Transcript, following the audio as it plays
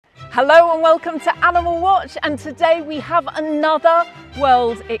Hello and welcome to Animal Watch, and today we have another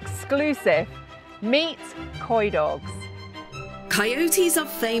world exclusive. Meet Coy Dogs. Coyotes are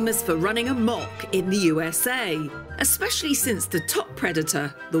famous for running amok in the USA, especially since the top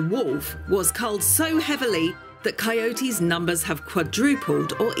predator, the wolf, was culled so heavily that coyotes' numbers have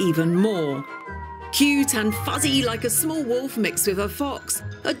quadrupled or even more. Cute and fuzzy like a small wolf mixed with a fox,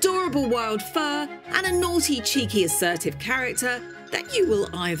 adorable wild fur, and a naughty, cheeky, assertive character that you will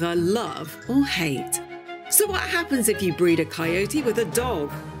either love or hate. So what happens if you breed a coyote with a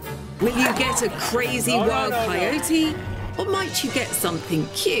dog? Will you get a crazy wild coyote? Or might you get something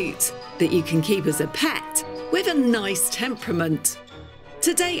cute that you can keep as a pet with a nice temperament?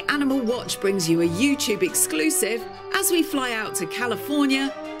 Today, Animal Watch brings you a YouTube exclusive as we fly out to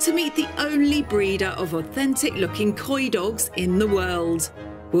California to meet the only breeder of authentic-looking coy dogs in the world.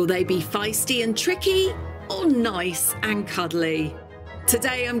 Will they be feisty and tricky, or nice and cuddly?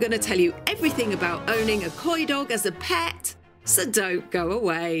 Today I'm going to tell you everything about owning a coy dog as a pet, so don't go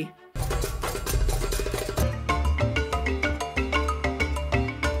away.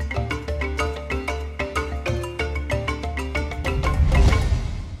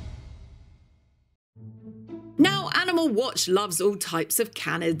 Now, Animal Watch loves all types of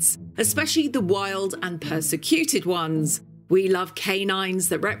canids, especially the wild and persecuted ones. We love canines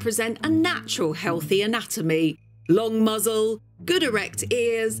that represent a natural, healthy anatomy. Long muzzle, good erect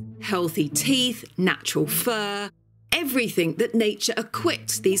ears, healthy teeth, natural fur. Everything that nature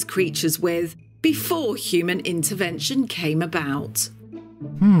equipped these creatures with before human intervention came about.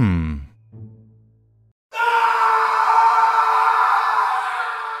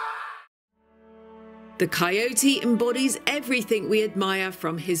 The coyote embodies everything we admire,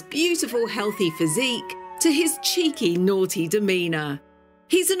 from his beautiful, healthy physique to his cheeky, naughty demeanour.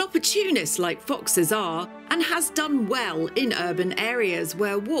 He's an opportunist like foxes are, and has done well in urban areas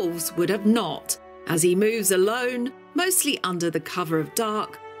where wolves would have not, as he moves alone, mostly under the cover of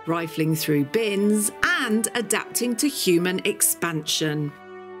dark, rifling through bins and adapting to human expansion.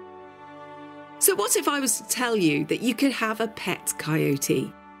 So what if I was to tell you that you could have a pet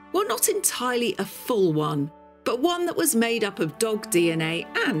coyote? Well, not entirely a full one, but one that was made up of dog DNA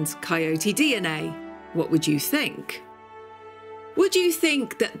and coyote DNA. What would you think? Would you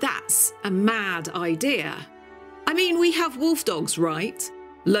think that that's a mad idea? I mean, we have wolf dogs, right?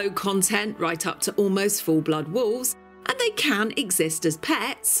 Low content right up to almost full-blood wolves, and they can exist as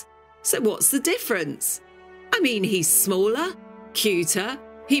pets. So what's the difference? I mean, he's smaller, cuter,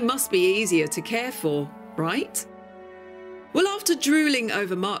 he must be easier to care for, right? Well, after drooling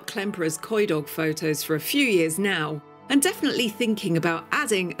over Mark Klemperer's Coy Dog photos for a few years now, and definitely thinking about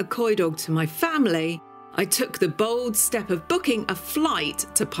adding a coy dog to my family, I took the bold step of booking a flight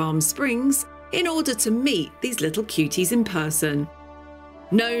to Palm Springs in order to meet these little cuties in person.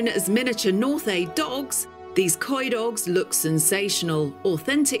 Known as miniature NorthAID dogs, these coy dogs look sensational,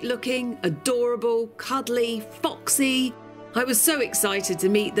 authentic looking, adorable, cuddly, foxy. I was so excited to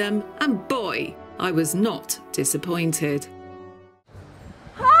meet them, and boy, I was not disappointed.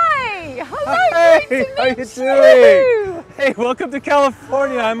 Hi! Hello! Hey, how you doing? Hey, welcome to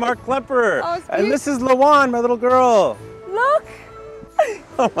California. I'm Mark Klemperer. Oh, and this is Lawan, my little girl. Look!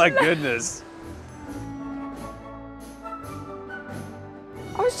 Oh my goodness.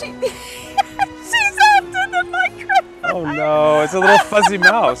 Oh, she's after the microphone! Oh no, it's a little fuzzy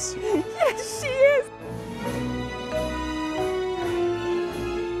mouse. Yes, she is!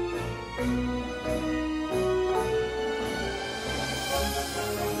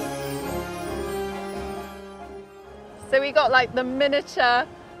 So we got like the miniature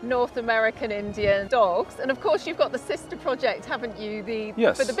North American Indian dogs, and of course you've got the sister project, haven't you?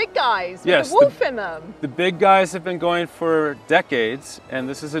 For the big guys with the wolf in them. The big guys have been going for decades, and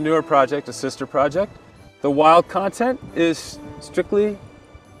this is a newer project, a sister project. The wild content is strictly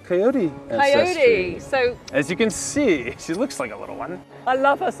coyote ancestry. So as you can see, she looks like a little one. I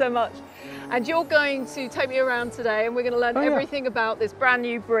love her so much. And you're going to take me around today, and we're going to learn everything about this brand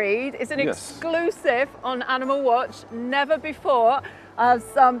new breed. It's an exclusive on Animal Watch. Never before has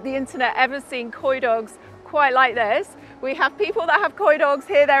the internet ever seen coy dogs quite like this. We have people that have coy dogs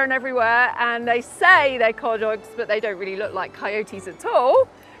here, there and everywhere, and they say they're coy dogs, but they don't really look like coyotes at all.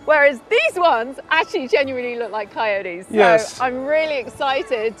 Whereas these ones actually genuinely look like coyotes. So I'm really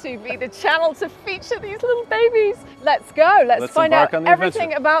excited to be the channel to feature these little babies. Let's go. Let's find out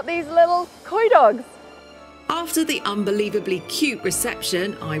everything about these little coy dogs. After the unbelievably cute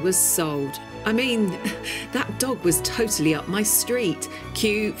reception, I was sold. I mean, that dog was totally up my street.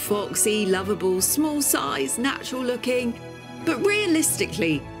 Cute, foxy, lovable, small size, natural looking. But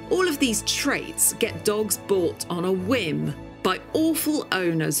realistically, all of these traits get dogs bought on a whim. by awful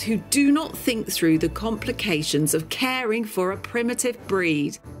owners who do not think through the complications of caring for a primitive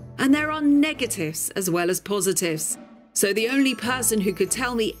breed. And there are negatives as well as positives. So the only person who could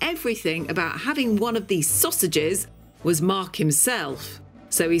tell me everything about having one of these sausages was Mark himself.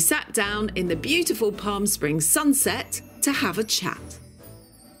 So he sat down in the beautiful Palm Springs sunset to have a chat.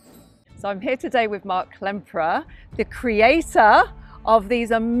 So I'm here today with Mark Klemperer, the creator of these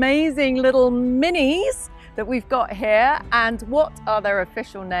amazing little minis that we've got here. And what are their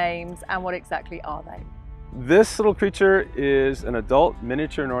official names and what exactly are they? This little creature is an adult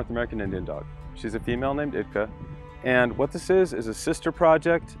miniature North American Indian dog. She's a female named Anneka. And what this is a sister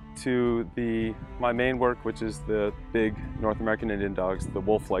project to my main work, which is the big North American Indian dogs, the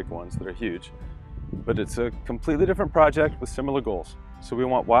wolf-like ones that are huge. But it's a completely different project with similar goals. So we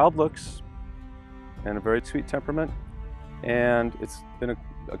want wild looks and a very sweet temperament. And it's been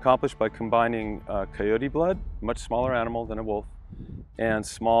accomplished by combining coyote blood, much smaller animal than a wolf, and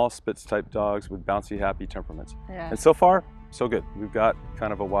small Spitz type dogs with bouncy, happy temperaments. Yeah. And so far, so good. We've got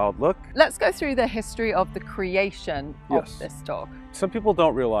kind of a wild look. Let's go through the history of the creation of this dog. Some people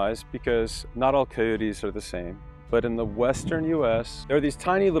don't realize, because not all coyotes are the same, but in the western US, there are these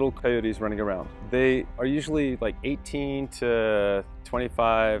tiny little coyotes running around. They are usually like 18 to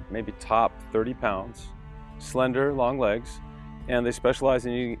 25, maybe top 30 pounds, slender, long legs, and they specialize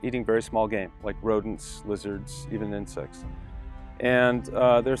in eating very small game, like rodents, lizards, even insects. And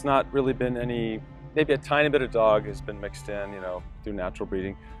there's not really been any, maybe a tiny bit of dog has been mixed in, through natural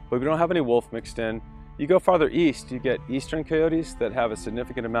breeding, but we don't have any wolf mixed in. You go farther east, you get eastern coyotes that have a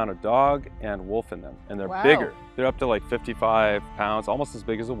significant amount of dog and wolf in them, and they're bigger. They're up to like 55 pounds, almost as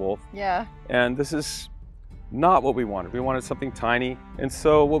big as a wolf. Yeah. And this is not what we wanted. We wanted something tiny. And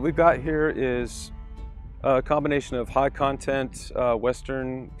so what we've got here is a combination of high content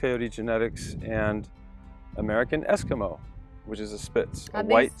Western coyote genetics and American Eskimo, which is a Spitz, a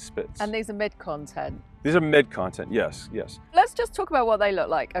white Spitz. And these are mid-content? These are mid-content, yes, yes. Let's just talk about what they look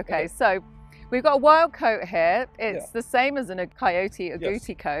like. Okay, so we've got a wild coat here. It's the same as a coyote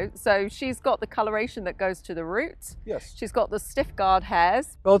agouti coat. So she's got the coloration that goes to the roots. Yes. She's got the stiff guard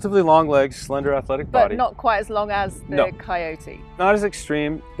hairs. Relatively long legs, slender athletic body. But not quite as long as the coyote. Not as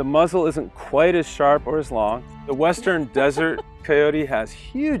extreme. The muzzle isn't quite as sharp or as long. The Western desert coyote has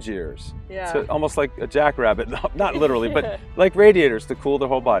huge ears. Yeah. So almost like a jackrabbit, not literally, but like radiators to cool the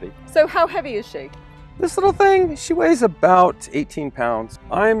whole body. So how heavy is she? This little thing, she weighs about 18 pounds.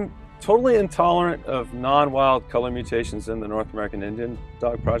 I'm totally intolerant of non-wild color mutations in the North American Indian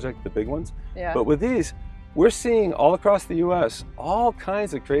Dog Project, the big ones. Yeah. But with these, we're seeing all across the US all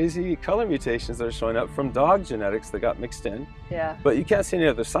kinds of crazy color mutations that are showing up from dog genetics that got mixed in. Yeah. But you can't see any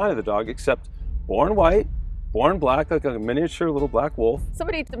other sign of the dog except born white, born black, like a miniature little black wolf.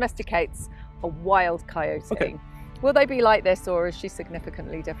 Somebody domesticates a wild coyote. Okay. Will they be like this, or is she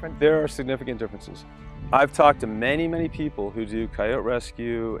significantly different? There are significant differences. I've talked to many, many people who do coyote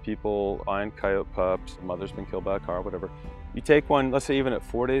rescue, people find coyote pups, mother's been killed by a car, whatever. You take one, let's say even at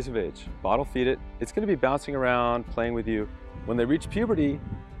 4 days of age, bottle feed it, it's gonna be bouncing around, playing with you. When they reach puberty,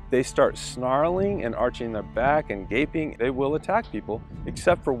 they start snarling and arching their back and gaping. They will attack people,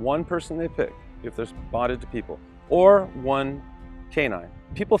 except for one person they pick, if they're bonded to people, or one canine.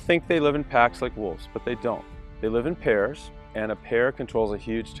 People think they live in packs like wolves, but they don't. They live in pairs, and a pair controls a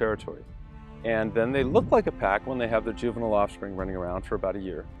huge territory. And then they look like a pack when they have their juvenile offspring running around for about a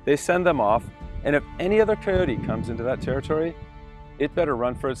year. They send them off, and if any other coyote comes into that territory, it better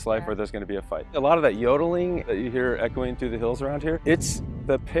run for its life or there's going to be a fight. A lot of that yodeling that you hear echoing through the hills around here, it's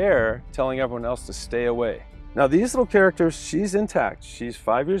the pair telling everyone else to stay away. Now these little characters, she's intact. She's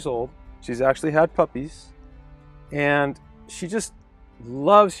 5 years old. She's actually had puppies, and she just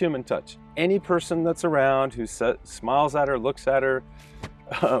loves human touch. Any person that's around who smiles at her, looks at her,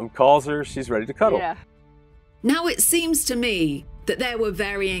 calls her, she's ready to cuddle. Yeah. Now it seems to me that there were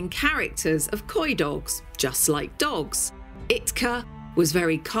varying characters of coy dogs, just like dogs. Itka was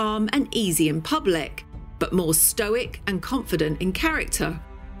very calm and easy in public, but more stoic and confident in character.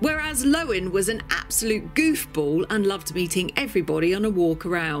 Whereas Lowen was an absolute goofball and loved meeting everybody on a walk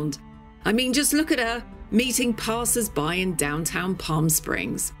around. I mean, just look at her, meeting passers-by in downtown Palm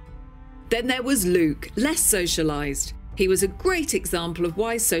Springs. Then there was Luke, less socialised. He was a great example of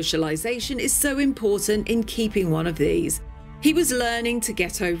why socialisation is so important in keeping one of these. He was learning to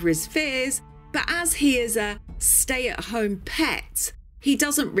get over his fears, but as he is a stay-at-home pet, he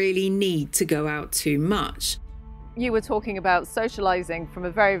doesn't really need to go out too much. You were talking about socialising from a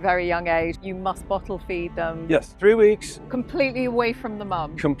very, very young age. You must bottle feed them. Yes, 3 weeks. Completely away from the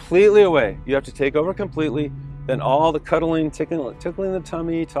mum. Completely away. You have to take over completely. Then all the cuddling, tickling the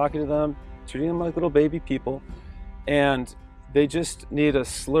tummy, talking to them, treating them like little baby people. And They just need a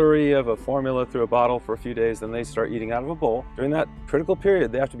slurry of a formula through a bottle for a few days, then they start eating out of a bowl. During that critical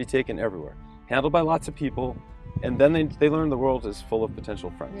period, they have to be taken everywhere, handled by lots of people, and then they learn the world is full of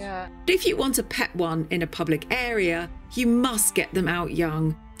potential friends. Yeah. If you want to pet one in a public area, you must get them out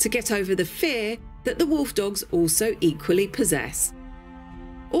young to get over the fear that the wolf dogs also equally possess.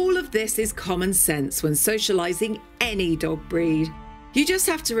 All of this is common sense when socializing any dog breed. You just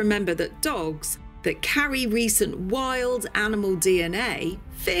have to remember that dogs that carry recent wild animal DNA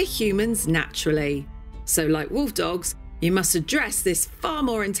fear humans naturally. So like wolf dogs, you must address this far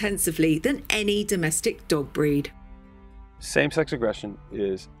more intensively than any domestic dog breed. Same-sex aggression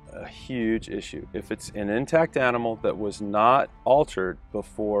is a huge issue. If it's an intact animal that was not altered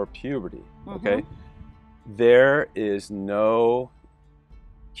before puberty, okay, there is no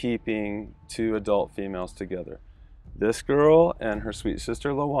keeping two adult females together. This girl and her sweet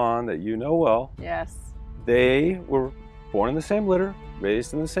sister Lawan, that you know well, yes, they were born in the same litter,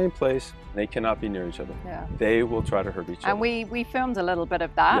 raised in the same place. They cannot be near each other. Yeah. They will try to hurt each other. And we filmed a little bit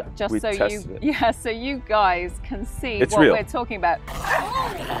of that, yeah, just so you guys can see what we're talking about.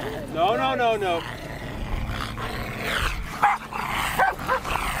 No, no, no, no.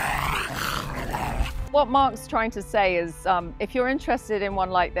 What Mark's trying to say is, if you're interested in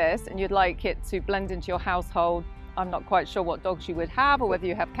one like this and you'd like it to blend into your household, I'm not quite sure what dogs you would have or whether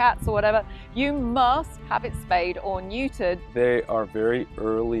you have cats or whatever, you must have it spayed or neutered. They are very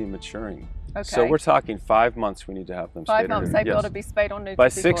early maturing. Okay. So we're talking 5 months we need to have them spayed. 5 months, they've got to be spayed or neutered. By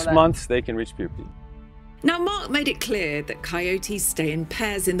 6 months, they can reach puberty. Now, Mark made it clear that coyotes stay in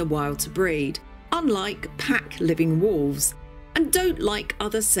pairs in the wild to breed, unlike pack-living wolves, and don't like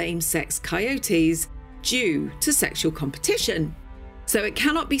other same-sex coyotes due to sexual competition. So it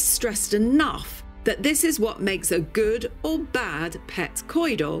cannot be stressed enough that this is what makes a good or bad pet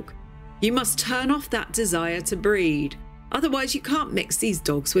coy dog. You must turn off that desire to breed, otherwise you can't mix these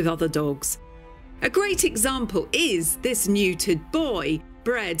dogs with other dogs. A great example is this neutered boy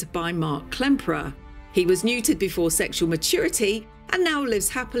bred by Mark Klemperer. He was neutered before sexual maturity and now lives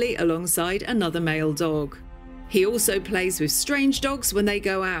happily alongside another male dog. He also plays with strange dogs when they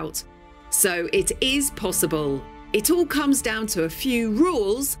go out. So it is possible. It all comes down to a few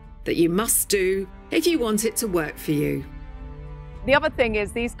rules that you must do if you want it to work for you. The other thing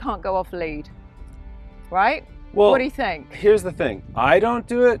is these can't go off lead, right? Well, what do you think? Here's the thing. I don't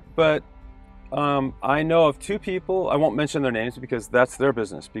do it, but I know of 2 people. I won't mention their names because that's their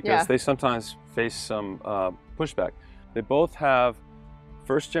business, because they sometimes face some pushback. They both have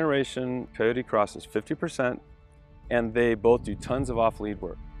first generation coyote crosses, 50%, and they both do tons of off-lead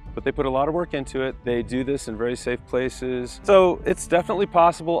work. But they put a lot of work into it. They do this in very safe places. So it's definitely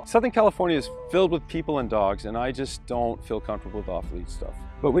possible. Southern California is filled with people and dogs, and I just don't feel comfortable with off-lead stuff.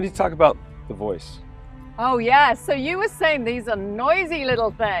 But we need to talk about the voice. Oh yeah, so you were saying these are noisy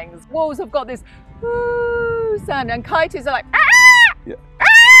little things. Wolves have got this whoo sound, and coyotes are like, ah! Yeah.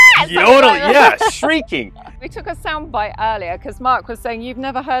 Ah! Yodel, yeah, shrieking. We took a sound bite earlier because Mark was saying you've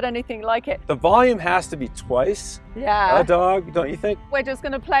never heard anything like it. The volume has to be twice a dog, don't you think? We're just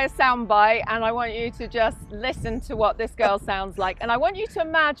going to play a sound bite, and I want you to just listen to what this girl sounds like. And I want you to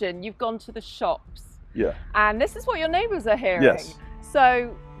imagine you've gone to the shops. Yeah. And this is what your neighbours are hearing. Yes.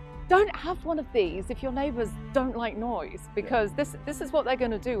 So don't have one of these if your neighbours don't like noise, because this is what they're going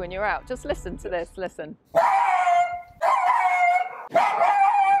to do when you're out. Just listen to this, listen.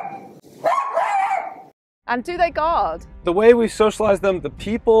 And do they guard? The way we socialize them, the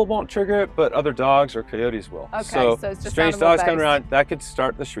people won't trigger it, but other dogs or coyotes will. Okay, so it's just strange dogs coming around, that could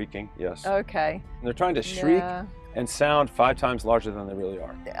start the shrieking, yes. Okay. And they're trying to shriek and sound 5 times larger than they really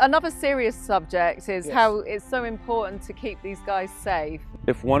are. Another serious subject is how it's so important to keep these guys safe.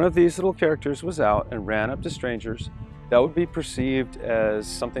 If one of these little characters was out and ran up to strangers, that would be perceived as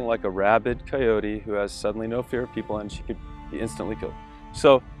something like a rabid coyote who has suddenly no fear of people, and she could be instantly killed.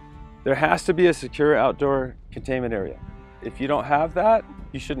 So there has to be a secure outdoor containment area. If you don't have that,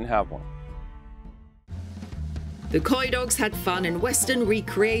 you shouldn't have one. The Coy Dogs had fun in Western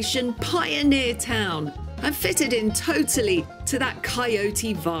recreation pioneer town and fitted in totally to that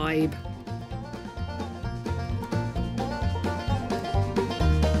coyote vibe.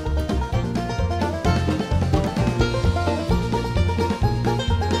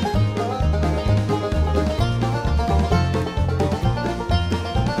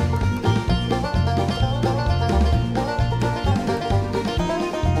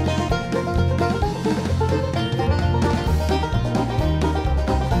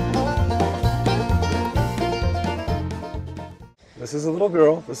 This is a little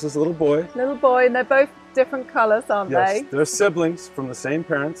girl, this is a little boy. Little boy, and they're both different colors, aren't they? Yes, they're siblings from the same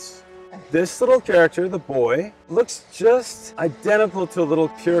parents. This little character, the boy, looks just identical to a little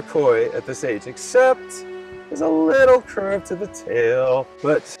pure Coy at this age, except there's a little curve to the tail,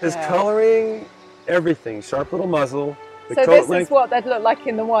 but his coloring, everything, sharp little muzzle. So this is what they'd look like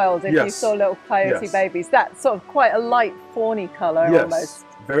in the wild if you saw little coyote babies. That's sort of quite a light fawny colour almost.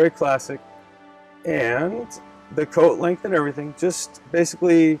 Very classic. And the coat length and everything, just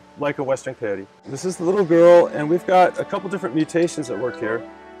basically like a Western Coyote. This is the little girl, and we've got a couple different mutations at work here.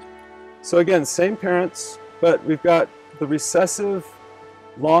 So again, same parents, but we've got the recessive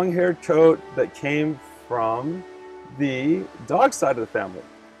long-haired coat that came from the dog side of the family.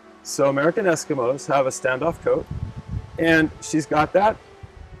 So American Eskimos have a standoff coat, and she's got that.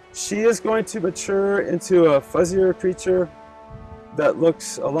 She is going to mature into a fuzzier creature that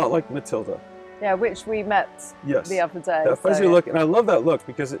looks a lot like Matilda. Yeah, which we met the other day. That fuzzy look, and I love that look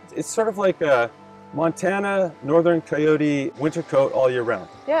because it's sort of like a Montana Northern Coyote winter coat all year round.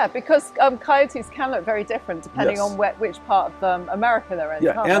 Yeah, because coyotes can look very different depending on which part of America they're in.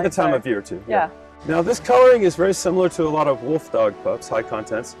 Yeah, and the time of year too. Yeah. Now this coloring is very similar to a lot of wolf dog pups, high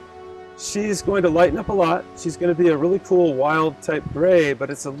contents. She's going to lighten up a lot. She's going to be a really cool wild type gray,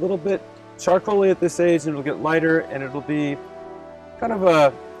 but it's a little bit charcoaly at this age, and it'll get lighter, and it'll be kind of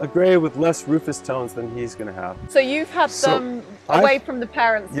a gray with less rufous tones than he's going to have. So you've had them away from the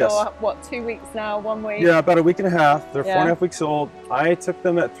parents for what, 2 weeks now, 1 week? Yeah, about a week and a half. They're 4.5 weeks old. I took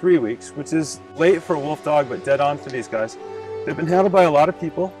them at 3 weeks, which is late for a wolf dog, but dead on for these guys. They've been handled by a lot of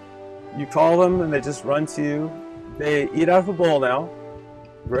people. You call them and they just run to you. They eat out of a bowl now,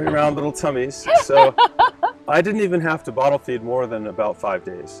 very round little tummies. So I didn't even have to bottle feed more than about 5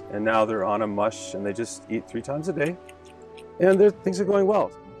 days. And now they're on a mush and they just eat 3 times a day. And things are going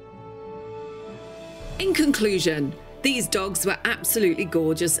well. In conclusion, these dogs were absolutely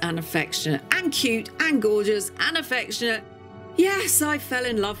gorgeous and affectionate, and cute and gorgeous and affectionate. Yes, I fell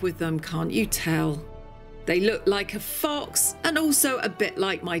in love with them, can't you tell? They look like a fox and also a bit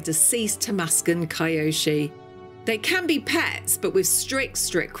like my deceased Tamascan coyote. They can be pets, but with strict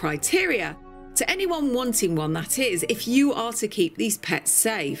criteria. To anyone wanting one, that is, if you are to keep these pets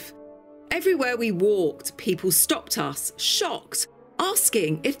safe. Everywhere we walked, people stopped us, shocked,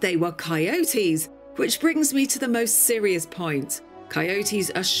 asking if they were coyotes. Which brings me to the most serious point.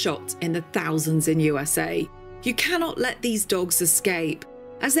 Coyotes are shot in the thousands in USA. You cannot let these dogs escape,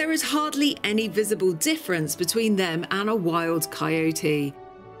 as there is hardly any visible difference between them and a wild coyote.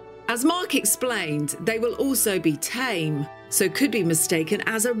 As Mark explained, they will also be tame, so could be mistaken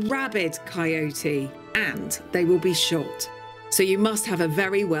as a rabid coyote, and they will be shot. So you must have a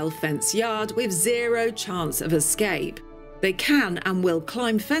very well-fenced yard with 0 chance of escape. They can and will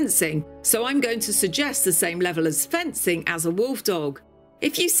climb fencing, so I'm going to suggest the same level as fencing as a wolf dog.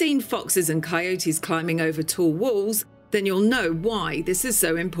 If you've seen foxes and coyotes climbing over tall walls, then you'll know why this is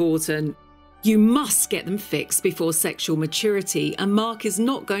so important. You must get them fixed before sexual maturity, and Mark is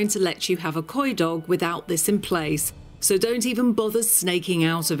not going to let you have a Coy dog without this in place, so don't even bother snaking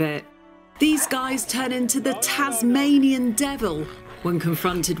out of it. These guys turn into the Tasmanian devil when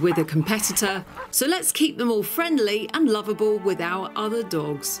confronted with a competitor, so let's keep them all friendly and lovable with our other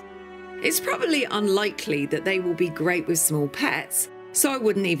dogs. It's probably unlikely that they will be great with small pets, so I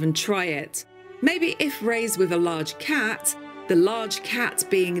wouldn't even try it. Maybe if raised with a large cat, the large cat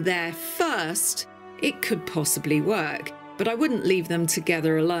being there first, it could possibly work, but I wouldn't leave them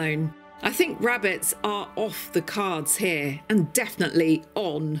together alone. I think rabbits are off the cards here and definitely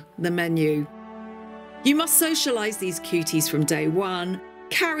on the menu. You must socialise these cuties from day one,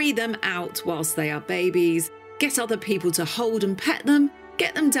 carry them out whilst they are babies, get other people to hold and pet them,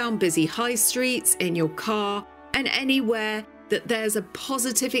 get them down busy high streets, in your car, and anywhere that there's a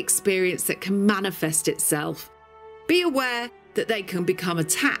positive experience that can manifest itself. Be aware that they can become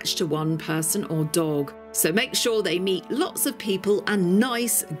attached to one person or dog, so make sure they meet lots of people and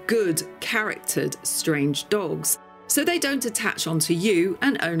nice, good, charactered, strange dogs, so they don't attach onto you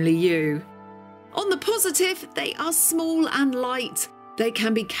and only you. On the positive, they are small and light. They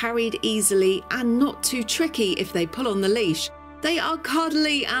can be carried easily and not too tricky if they pull on the leash. They are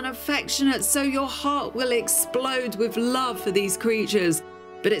cuddly and affectionate, so your heart will explode with love for these creatures.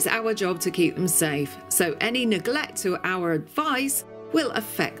 But it's our job to keep them safe, so any neglect to our advice will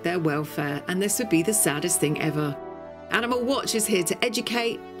affect their welfare, and this would be the saddest thing ever. Animal Watch is here to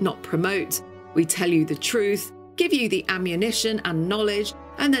educate, not promote. We tell you the truth, give you the ammunition and knowledge,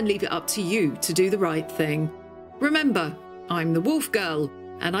 and then leave it up to you to do the right thing. Remember, I'm the wolf girl,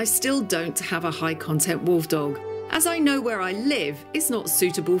 and I still don't have a high-content wolf dog, as I know where I live is not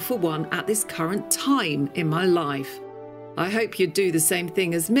suitable for one at this current time in my life. I hope you'd do the same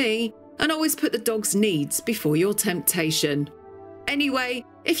thing as me, and always put the dog's needs before your temptation. Anyway,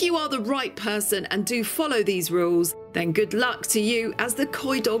 if you are the right person and do follow these rules, then good luck to you, as the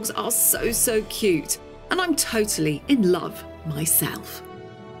Coy dogs are so cute. And I'm totally in love myself.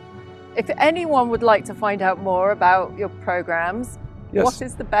 If anyone would like to find out more about your programs, yes. What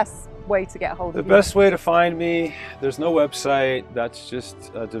is the best way to get hold of you? The best way to find me, there's no website. That's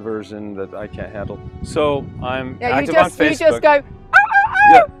just a diversion that I can't handle. So I'm active on Facebook. You just go,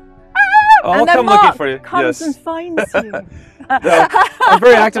 yeah. and then come Mark looking for you. comes and finds you. No, I'm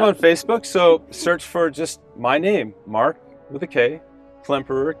very active on Facebook, so search for just my name, Mark with a K,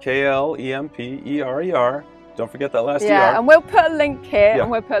 Klemperer, Klemperer. Don't forget that last ER. Yeah, and we'll put a link here,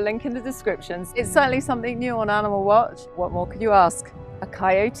 and we'll put a link in the descriptions. It's certainly something new on Animal Watch. What more could you ask? A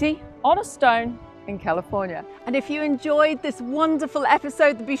coyote on a stone in California. And if you enjoyed this wonderful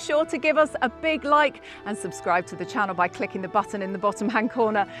episode, then be sure to give us a big like and subscribe to the channel by clicking the button in the bottom hand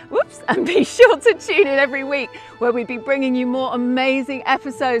corner. Whoops! And be sure to tune in every week, where we'll be bringing you more amazing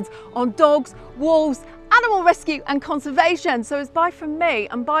episodes on dogs, wolves, animal rescue and conservation. So it's bye from me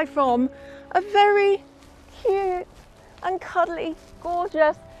and bye from a very cute and cuddly,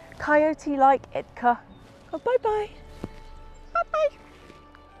 gorgeous coyote like Itka. Oh, bye bye.